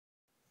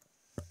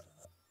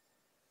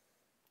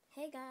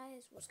Hey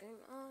guys, what's going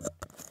on?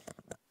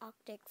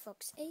 Arctic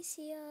Fox Ace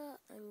here.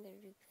 I'm going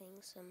to be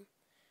playing some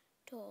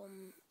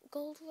Tom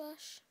Gold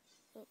Rush.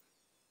 Oh.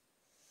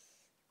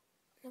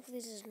 Hopefully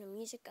this is no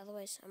music,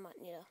 otherwise I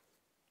might need to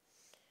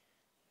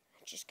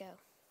just go.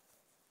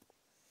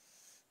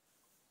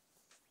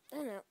 I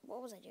don't know,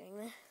 what was I doing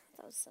there?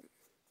 That was some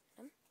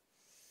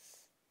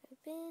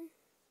open.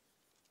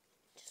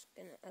 Just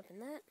gonna open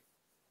that.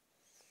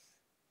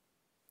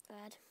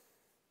 Add.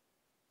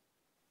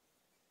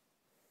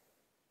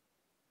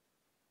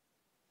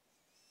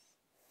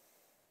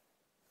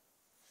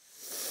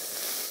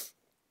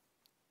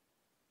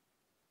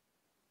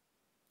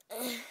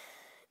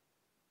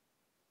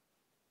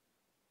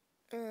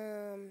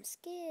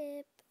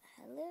 Skip.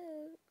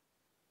 Hello.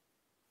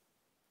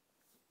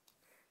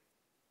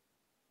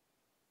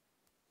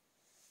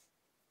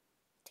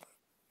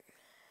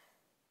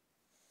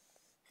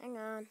 Hang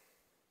on.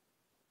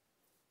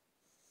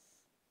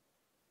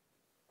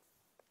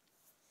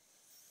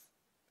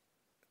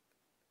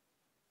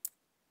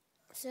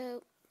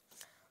 So,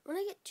 when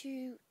I get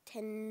to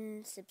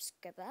 10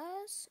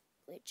 subscribers,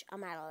 which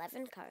I'm at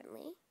 11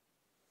 currently,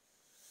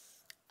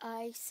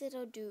 I said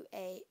I'll do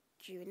a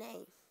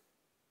Q&A.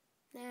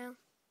 Now,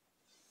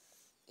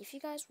 if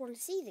you guys want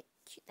to see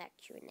that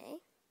Q&A,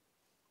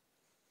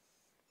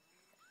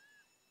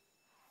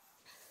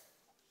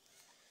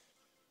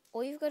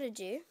 all you've got to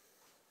do,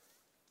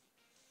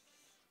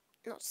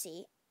 not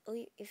see,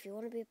 if you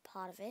want to be a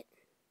part of it,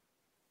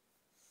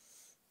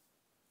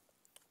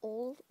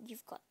 all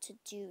you've got to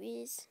do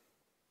is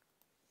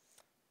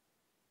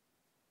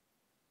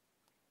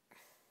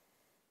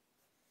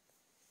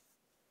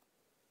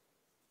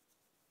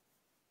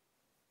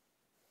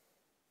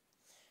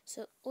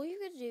all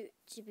you've got to do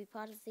to be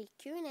part of the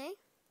Q&A,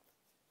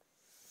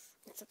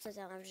 it's upside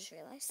down, I've just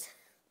realised.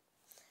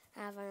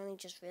 I've only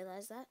just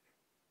realised that.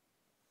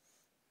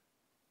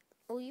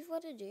 All you've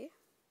got to do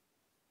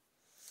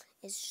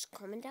is just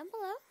comment down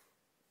below,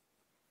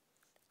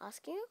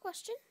 asking a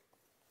question,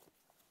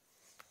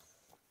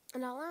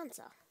 and I'll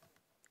answer.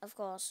 Of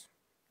course,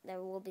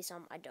 there will be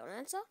some I don't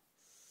answer.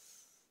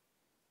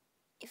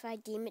 If I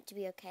deem it to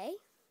be okay,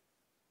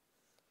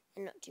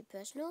 and not too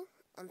personal,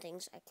 on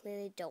things I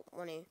clearly don't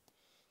want to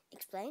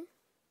explain.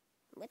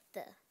 What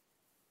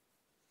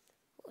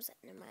was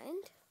that? Never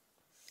mind.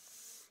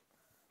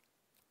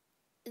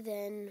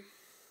 Then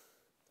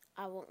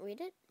I won't read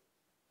it.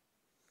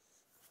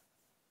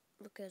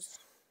 Because,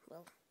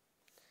 well,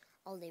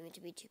 I'll deem it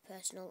to be too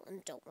personal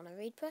and don't want to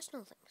read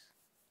personal things.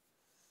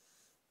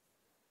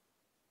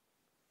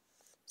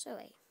 So,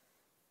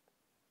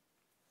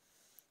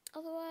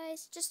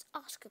 otherwise, just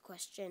ask a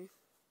question.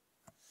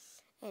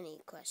 Any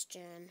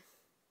question.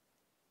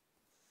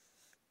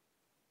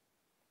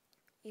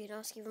 You can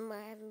ask even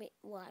why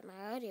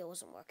my audio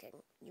wasn't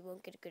working. You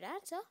won't get a good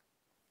answer,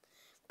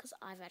 because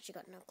I've actually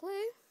got no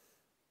clue.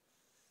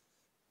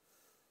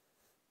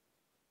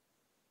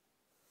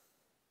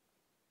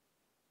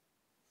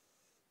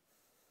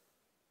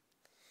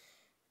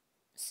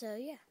 So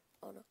yeah.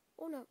 Oh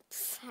no.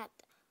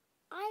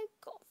 I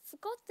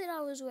forgot that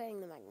I was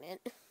wearing the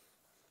magnet.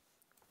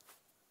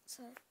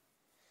 So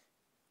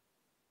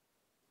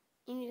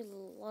you need a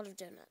lot of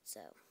donuts. So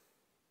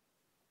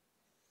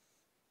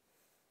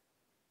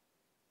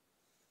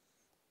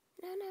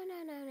no.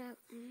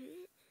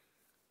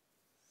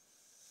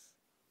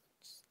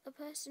 What's a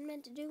person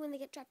meant to do when they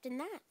get trapped in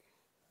that?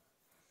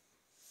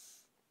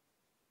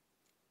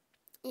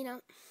 You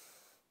know,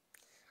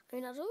 I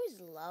mean, I'd always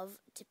love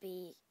to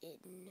be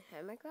in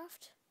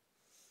Hermitcraft,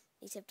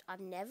 except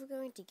I'm never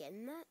going to get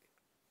in that.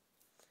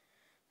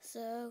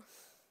 So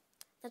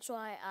that's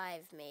why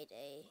I've made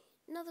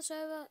another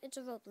server. It's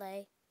a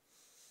roleplay,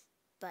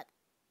 but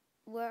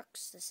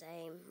works the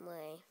same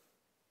way.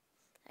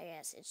 I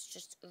guess it's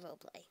just a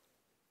roleplay.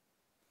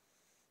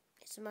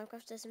 It's a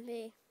Minecraft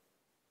SMP,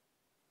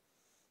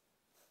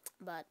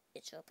 but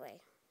it's roleplay.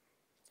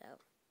 So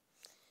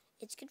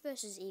it's good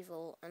versus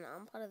evil, and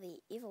I'm part of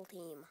the evil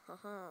team.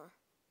 Haha.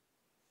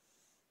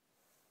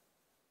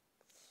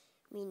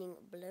 Meaning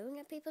blowing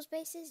at people's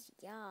bases?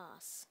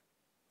 Yes.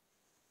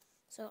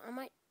 So I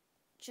might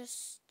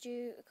just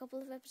do a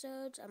couple of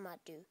episodes. I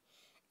might do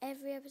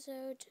every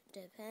episode.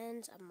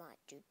 Depends. I might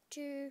do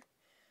 2.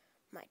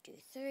 Might do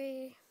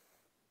 3.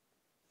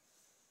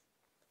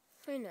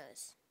 Who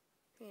knows?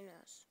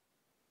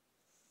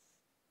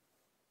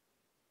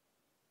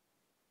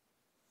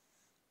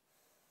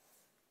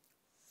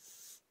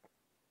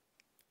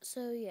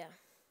 So yeah.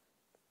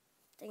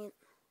 Dang it.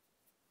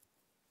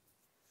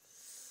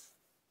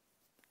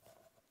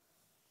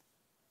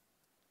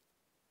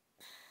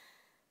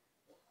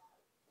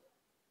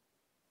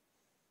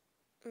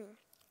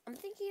 I'm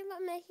thinking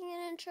about making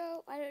an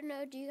intro. I don't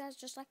know. Do you guys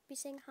just like me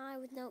saying hi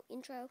with no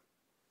intro?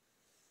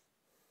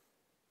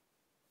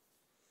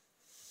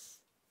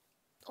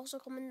 Also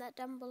comment that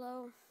down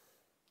below.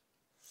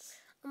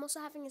 I'm also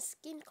having a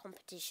skin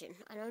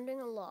competition. I know I'm doing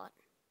a lot,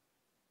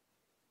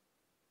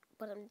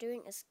 but I'm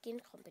doing a skin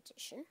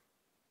competition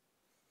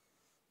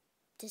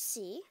to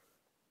see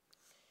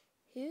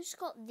who's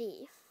got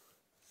the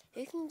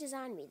Who can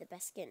design me the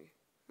best skin?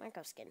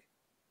 Minecraft skin.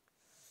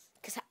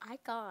 Because I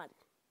can't.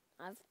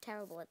 I'm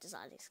terrible at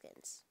designing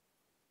skins.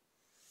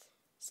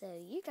 So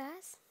you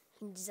guys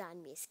can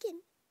design me a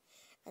skin,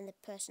 and the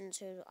person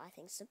who I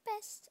think is the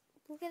best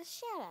will get a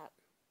shout out.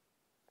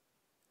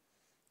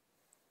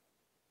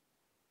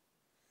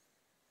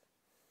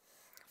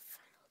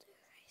 Fine, I'll do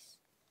a race.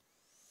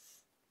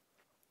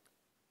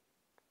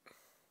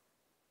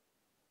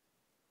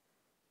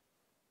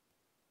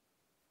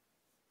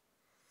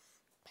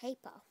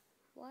 Paper.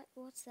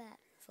 What's that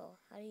for?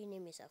 How do you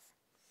name yourself?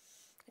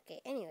 Okay,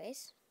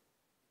 anyways.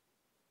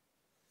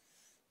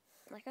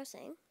 Like I was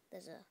saying,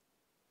 there's a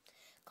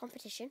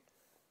competition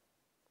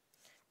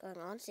going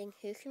on, seeing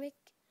who can make...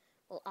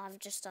 Well, I've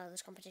just started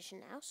this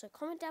competition now, so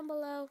comment down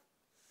below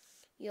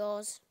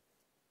your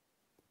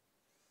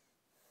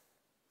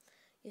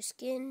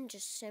skin,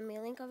 just send me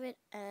a link of it,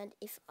 and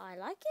if I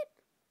like it,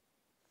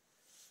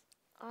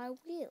 I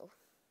will.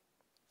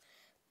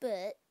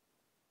 But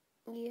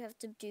you have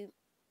to do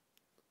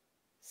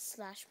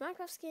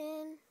 /Minecraft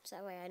skin, so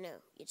that way I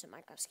know it's a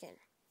Minecraft skin.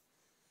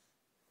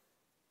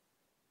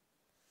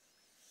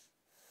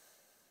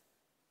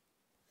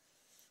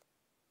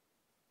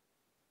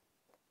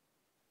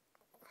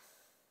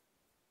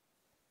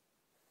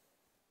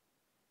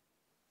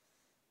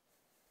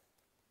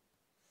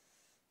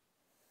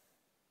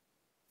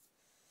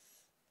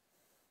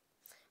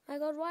 My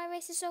god, why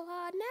race is so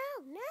hard?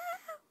 No!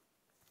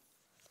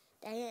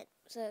 Dang it.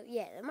 So,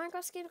 yeah, the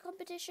Minecraft skin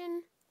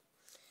competition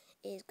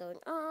is going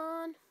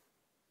on.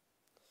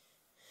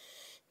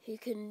 You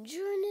can join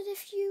it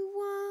if you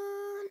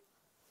want.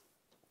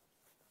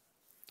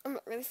 I'm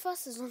not really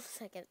fussed as long as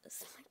I get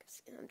this Minecraft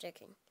skin. I'm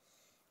joking.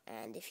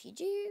 And if you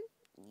do,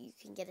 you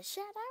can get a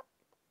shout out.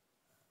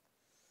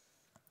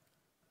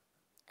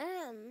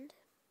 And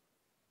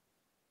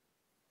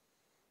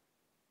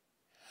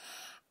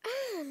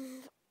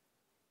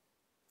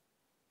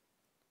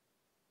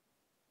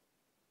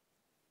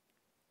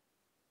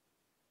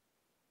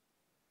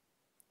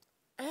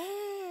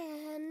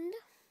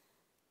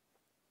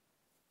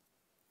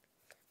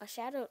a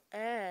shout out,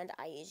 and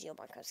I use your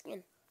Minecraft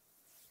skin.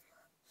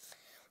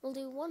 We'll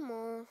do one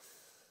more.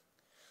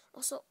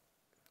 Also,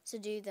 to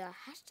do the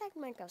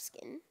 #Minecraft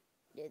skin,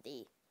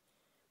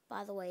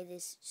 by the way,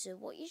 so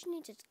what you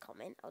need to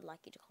comment, I would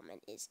like you to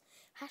comment, is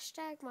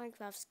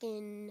 #Minecraft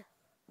skin,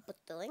 put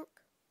the link.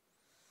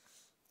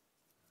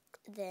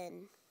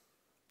 Then,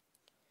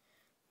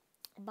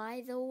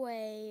 by the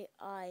way,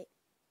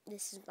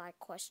 this is my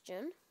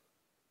question.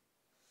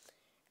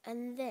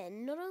 And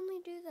then, not only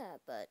do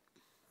that, but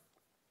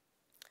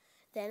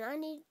then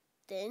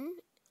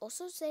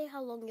also say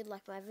how long you'd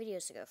like my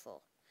videos to go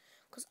for.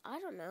 Because I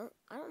don't know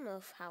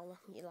how long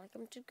you'd like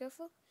them to go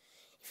for.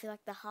 If you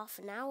like the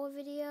half-an-hour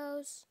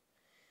videos,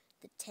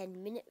 the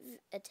 10-minute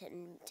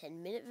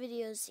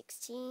videos,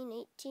 16,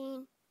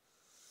 18.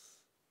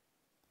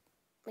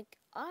 Like,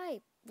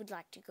 I would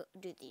like to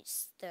do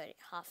these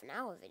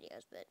half-an-hour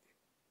videos, but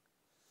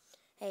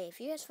hey, if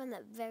you guys find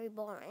that very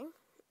boring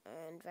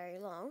and very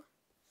long,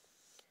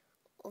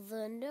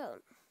 then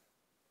don't.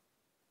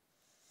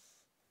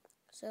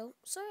 So,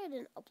 sorry I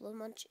didn't upload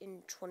much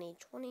in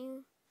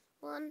 2021.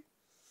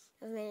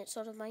 I've made it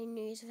sort of my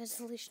New Year's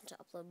resolution to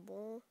upload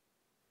more.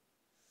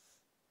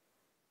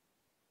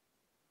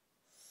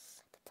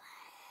 The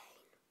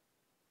plane.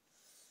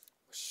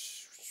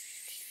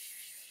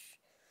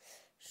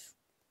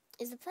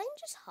 Is the plane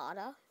just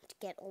harder to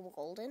get all the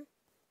gold in?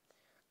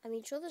 I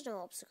mean, sure, there's no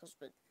obstacles,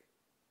 but...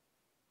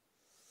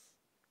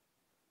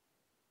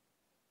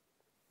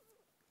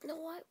 No,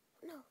 what?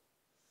 No.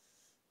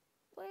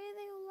 Why are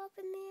they all up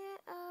in the air?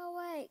 Oh,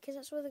 wait, because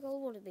that's where the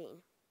gold would have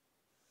been.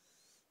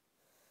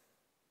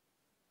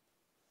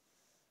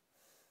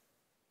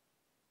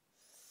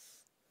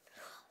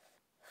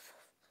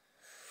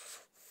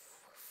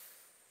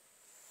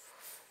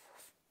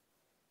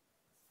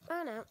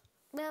 Oh, no.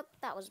 Well,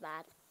 that was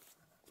bad.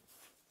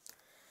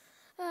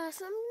 So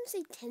I'm going to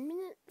say 10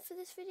 minutes for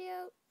this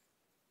video.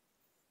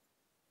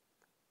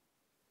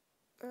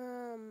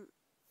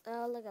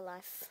 Lego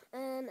Life.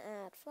 An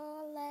ad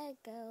for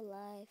Lego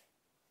Life.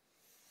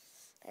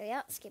 There we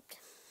are, skipped.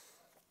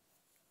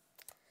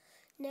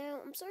 Now,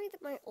 I'm sorry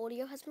that my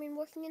audio hasn't been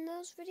working in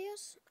those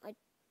videos.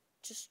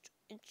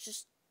 It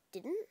just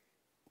didn't.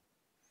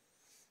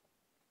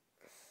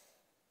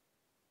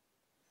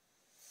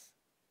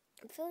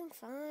 I'm feeling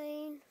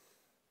fine.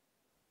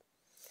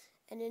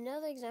 And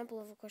another example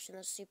of a question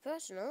that's too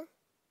personal.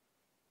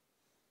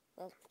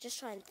 Well, just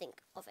try and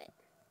think of it.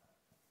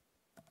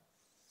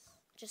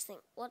 Just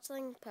think, what's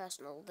something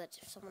personal that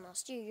if someone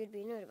asked you, you'd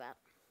be annoyed about?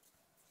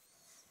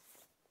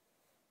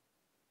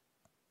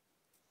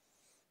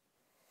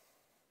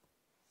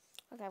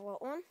 Okay, I've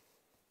got one.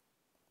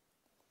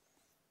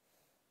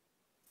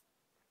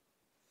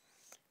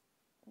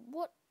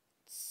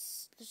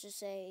 Let's just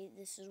say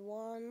this is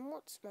one.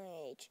 What's my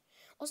age?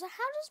 Also, how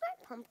does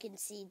my pumpkin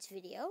seeds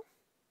video,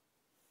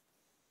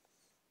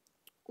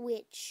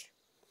 which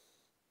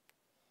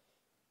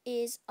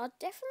are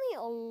definitely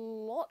a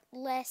lot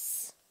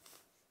less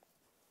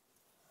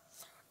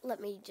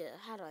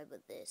how do I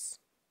put this?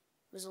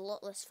 It was a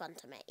lot less fun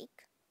to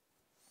make.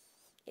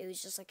 It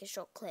was just like a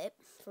short clip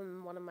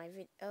from one of my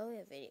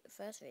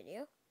first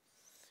video.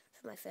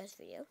 For my first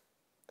video.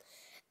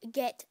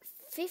 Get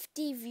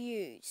 50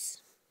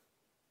 views.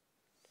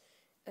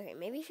 Okay,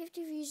 maybe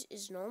 50 views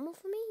is normal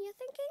for me, you're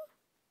thinking?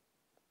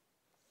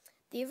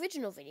 The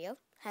original video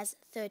has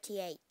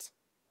 38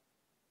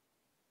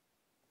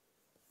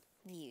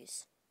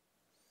 views.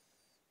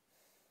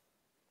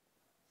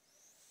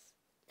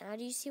 Now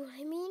do you see what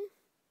I mean?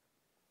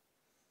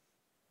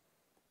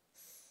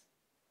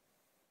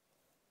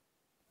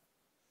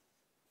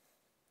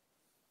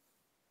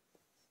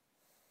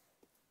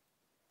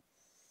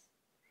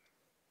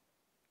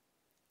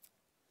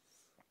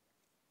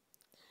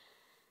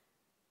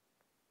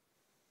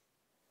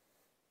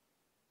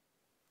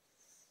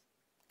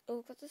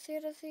 Oh, got the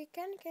 3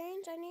 candy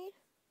canes I need.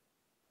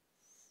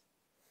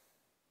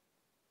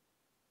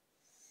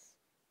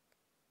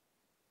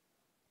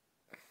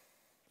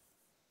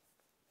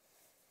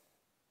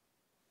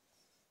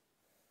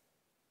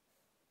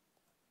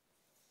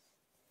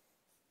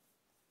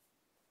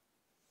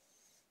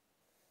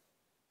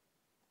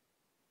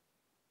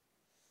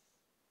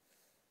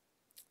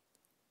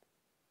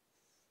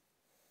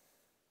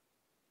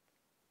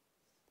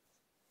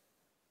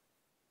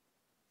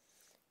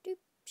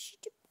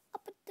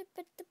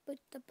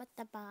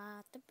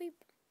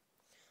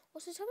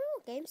 Also, tell me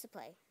what games to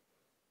play.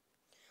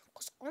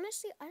 Because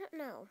honestly, I don't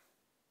know.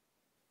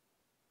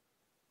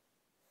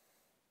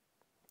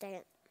 Dang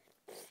it.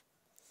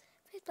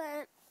 Please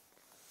play it.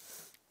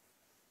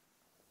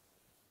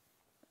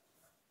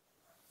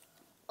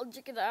 I'll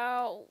check it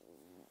out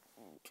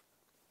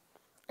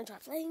and try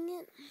playing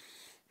it.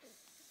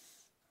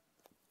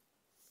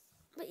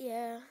 But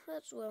yeah,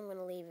 that's where I'm going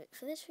to leave it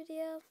for this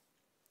video.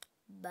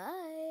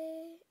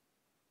 Bye.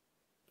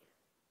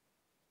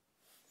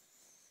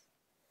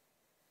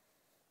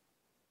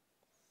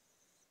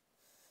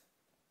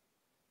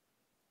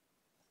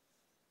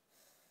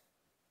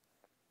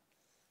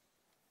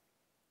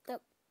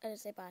 Nope, I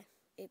didn't say bye.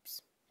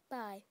 Oops.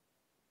 Bye.